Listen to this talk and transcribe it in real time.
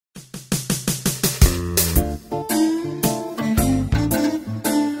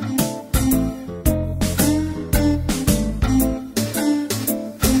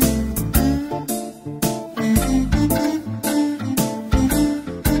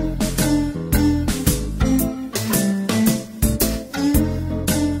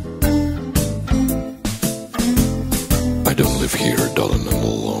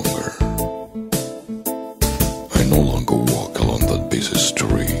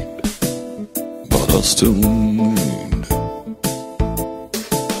I still need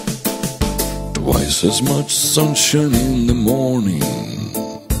twice as much sunshine in the morning,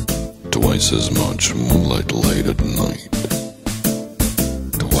 twice as much moonlight late at night,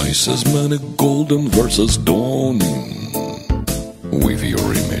 twice as many golden verses dawning, with your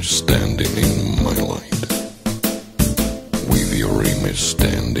image standing in my light, with your image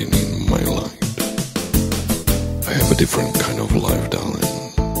standing in my light. I have a different kind of life, darling.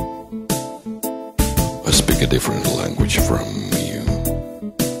 I speak a different language from you,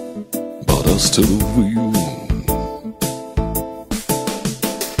 but I still love you.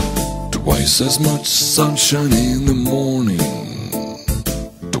 Twice as much sunshine in the morning,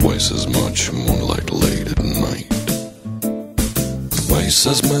 twice as much moonlight late at night, twice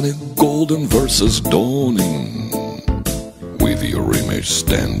as many golden verses dawning, with your image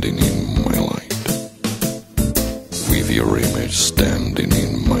standing in my light, with your image standing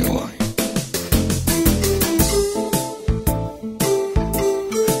in my light.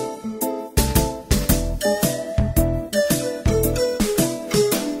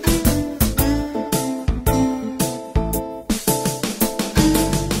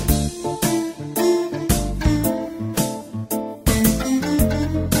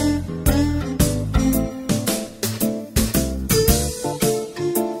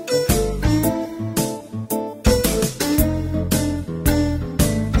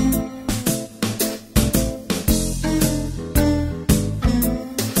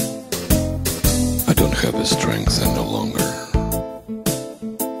 I don't have the strength any longer.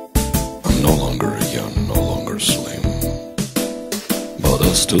 I'm no longer young, no longer slim, but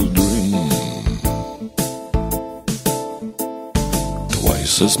I still dream.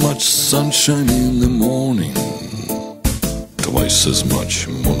 Twice as much sunshine in the morning, twice as much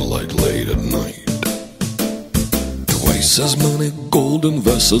moonlight late at night, twice as many golden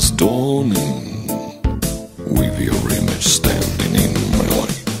verses dawning, with your image standing in my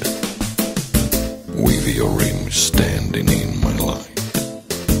light, with your image standing in my light.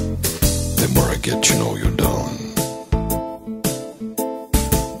 The more I get to know you, darling,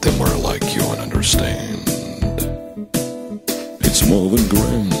 the more I like you and understand. It's more than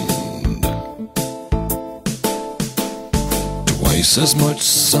grand. Twice as much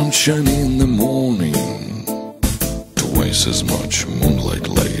sunshine in the morning, twice as much moonlight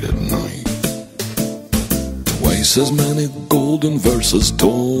late at night, twice as many golden verses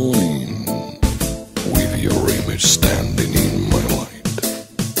dawning,